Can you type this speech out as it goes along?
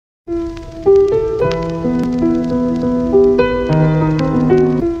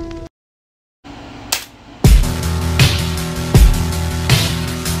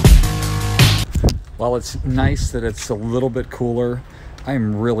while it's nice that it's a little bit cooler,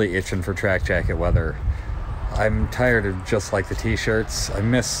 I'm really itching for track jacket weather. I'm tired of just like the t-shirts. I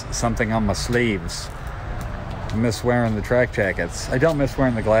miss something on my sleeves. I miss wearing the track jackets. I don't miss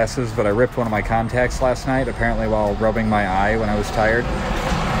wearing the glasses, but I ripped one of my contacts last night, apparently while rubbing my eye when I was tired.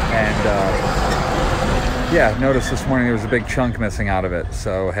 And yeah, noticed this morning there was a big chunk missing out of it,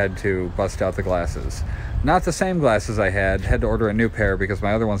 so had to bust out the glasses. Not the same glasses I had to order a new pair because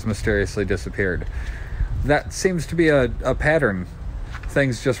my other ones mysteriously disappeared. That seems to be a pattern.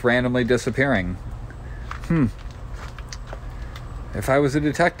 Things just randomly disappearing. If I was a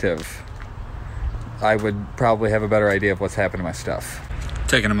detective, I would probably have a better idea of what's happened to my stuff.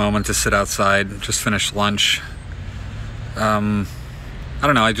 Taking a moment to sit outside, just finished lunch. I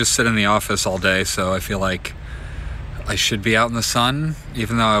don't know, I just sit in the office all day, so I feel like I should be out in the sun,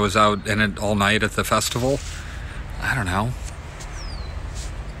 even though I was out in it all night at the festival. I don't know.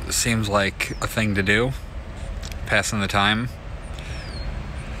 It seems like a thing to do. Passing the time.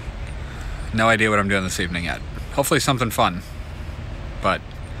 No idea what I'm doing this evening yet. Hopefully something fun, but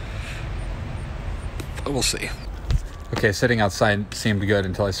we'll see. Okay, sitting outside seemed good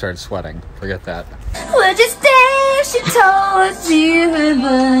until I started sweating. Forget that. Would you stay? She told you,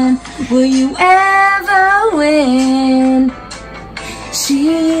 heaven. Will you ever win? She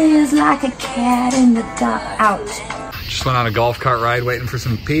is like a cat in the dark. Ouch. Just went on a golf cart ride waiting for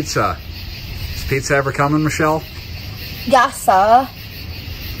some pizza. Is pizza ever coming, Michelle? Yes, sir.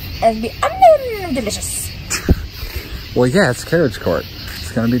 It'll be delicious. Well, yeah, it's Carriage Court.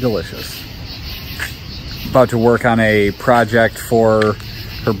 It's gonna be delicious. About to work on a project for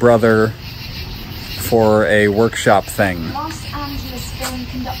her brother for a workshop thing. Los Angeles Film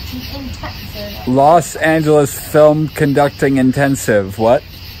Conducting Intensive. Los Angeles Film Conducting Intensive. What?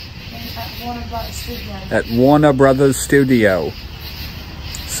 At Warner Brothers Studio. At Warner Brothers Studio.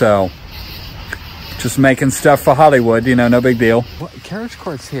 So, just making stuff for Hollywood, you know, no big deal. What? Carriage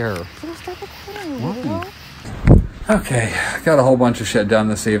Court's here. Okay, got a whole bunch of shit done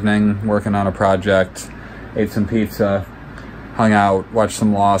this evening, working on a project, ate some pizza, hung out, watched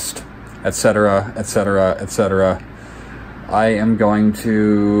some Lost, etc., etc., etc. I am going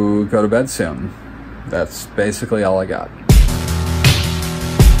to go to bed soon. That's basically all I got.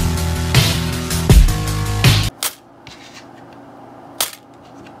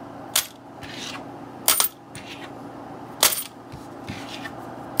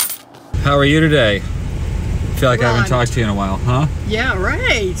 How are you today? I feel like I haven't talked to you in a while, huh? Yeah,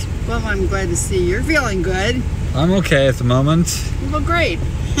 right. Well, I'm glad to see you're feeling good. I'm okay at the moment. Well, great.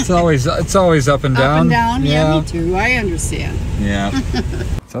 It's always up and down. Up and down, yeah, me too. I understand. Yeah.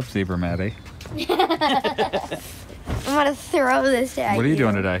 What's up, Zebra Maddy? I'm gonna throw this at you. What are you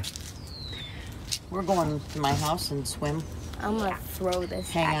doing today? We're going to my house and swim. I'm gonna throw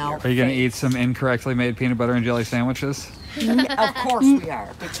this Hang out. Are you gonna eat some incorrectly made peanut butter and jelly sandwiches? Of course we are,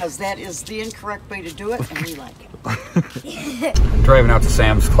 because that is the incorrect way to do it, and we like it. Driving out to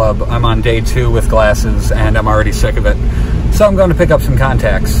Sam's Club. I'm on day 2 with glasses, and I'm already sick of it. So I'm going to pick up some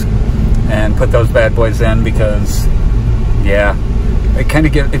contacts and put those bad boys in because, yeah,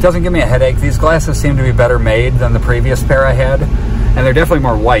 it doesn't give me a headache. These glasses seem to be better made than the previous pair I had, and they're definitely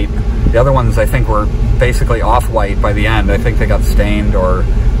more white. The other ones I think were basically off-white by the end. I think they got stained or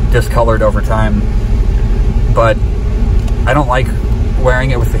discolored over time. But I don't like wearing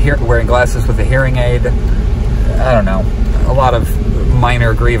it with wearing glasses with a hearing aid. I don't know. A lot of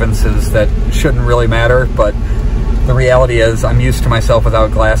minor grievances that shouldn't really matter, but the reality is I'm used to myself without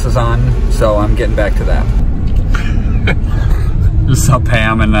glasses on, so I'm getting back to that. What's up,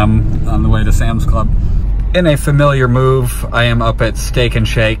 Pam? And I'm on the way to Sam's Club. In a familiar move, I am up at Steak and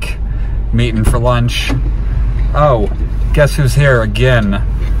Shake, meeting for lunch. Oh, guess who's here again?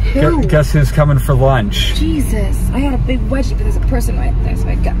 Who? Guess who's coming for lunch? Jesus, I had a big wedgie, but there's a person right there, so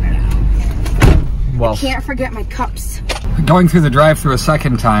I got there. Well, I can't forget my cups. Going through the drive-thru a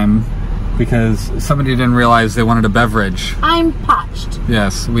second time because somebody didn't realize they wanted a beverage. I'm parched.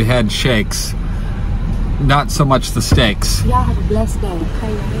 Yes, we had shakes. Not so much the steaks. Y'all have a blessed day.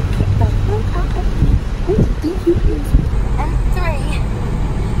 Thank you. And 3,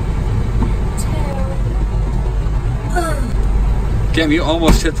 2. Damn, you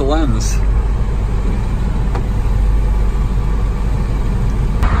almost hit the lens.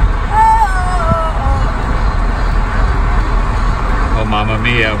 Oh, mamma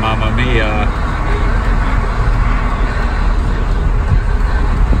mia, mamma mia.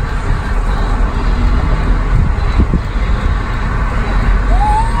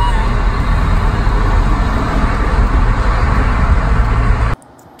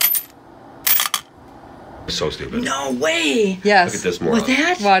 so stupid. No way. Yes. Look at this moron. Was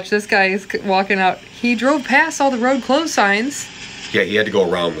that? Watch, this guy is walking out. He drove past all the road closed signs Yeah, he had to go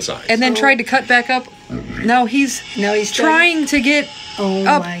around the signs. and then tried to cut back up. Now he's trying to get Oh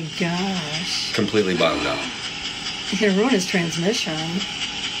up. my gosh. Completely bottomed out. He can ruin his transmission.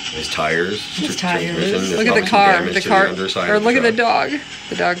 His tires. His tires. transmission, there's Look at probably the some car. damage The to car. underside Or of look at the truck. dog.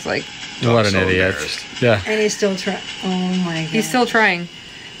 The dog's like, What an so idiot. embarrassed. Yeah. And he's still trying. Oh my god. he's still trying.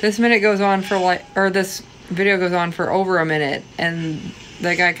 This minute goes on for this video goes on for over a minute, and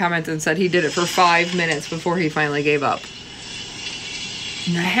the guy commented and said he did it for 5 minutes before he finally gave up.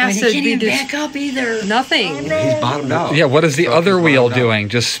 No, has and to he can't be even dis- back up either. Nothing. He's bottomed out. Yeah, what is the Truck other is wheel bottomed out. doing?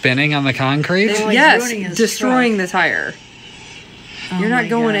 Just spinning on the concrete? Oh, he's Yes, ruining his destroying truck. the tire. Oh You're not my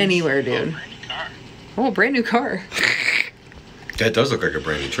going gosh. anywhere, dude. Oh, brand new car. That does look like a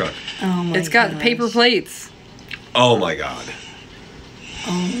brand new truck. Oh my It's got gosh. paper plates. Oh my god.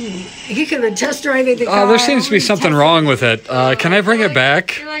 He could have been test driving the car. Oh, there seems to be something wrong with it. Can I bring it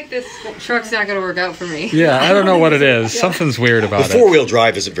back? You're like, this truck's not going to work out for me. Yeah, I don't know what it is. Something's weird The about it. four-wheel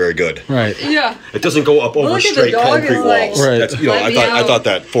drive isn't very good. Right. Yeah. It doesn't go up over Look at the straight dog is concrete like, walls. Right. That's, let me I out. thought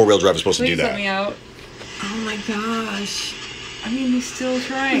that four-wheel drive was supposed to Please do let me that. out. Oh my gosh. I mean, he's still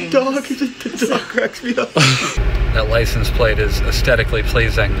trying. The dog cracks me up. That license plate is aesthetically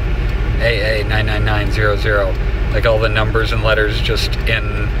pleasing. AA99900. Like all the numbers and letters just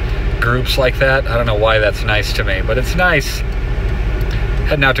in groups like that. I don't know why that's nice to me, but it's nice.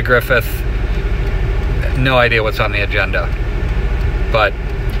 Heading out to Griffith. No idea what's on the agenda, but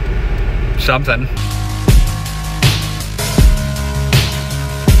something.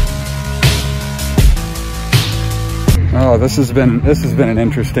 Oh, this has been an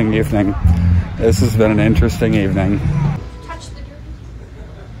interesting evening. This has been an interesting evening.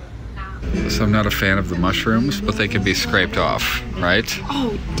 So I'm not a fan of the mushrooms, but they can be scraped off, right?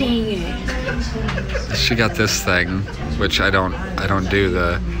 Oh, dang it. She got this thing, which I don't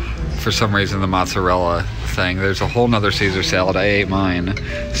do for some reason, the mozzarella thing. There's a whole nother Caesar salad. I ate mine.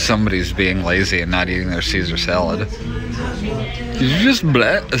 Somebody's being lazy and not eating their Caesar salad. Did you just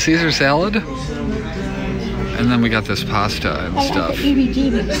blet a Caesar salad? And then we got this pasta and stuff. She's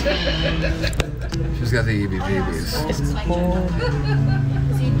got the EBGBs.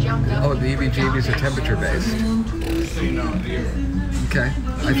 Oh, the EBGBs are temperature based. Okay.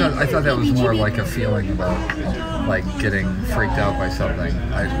 I thought that was more like a feeling about like getting freaked out by something.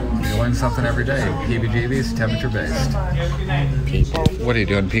 You learn something every day. EBGBs, temperature based. What are you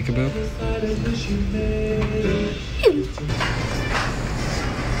doing, peekaboo?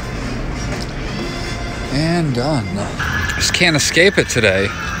 And done. Just can't escape it today.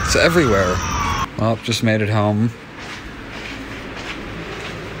 It's everywhere. Well, just made it home.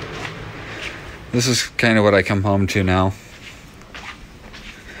 This is kind of what I come home to now.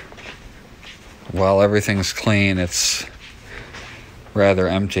 While everything's clean, it's rather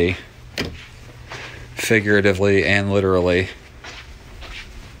empty. Figuratively and literally.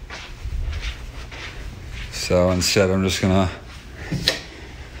 So instead, I'm just gonna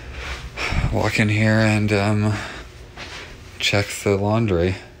walk in here and check the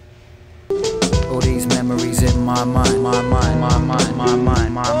laundry. All these memories in my mind, my mind, my mind, my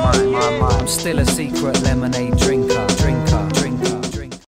mind, my mind, my mind. I'm still a secret lemonade drinker.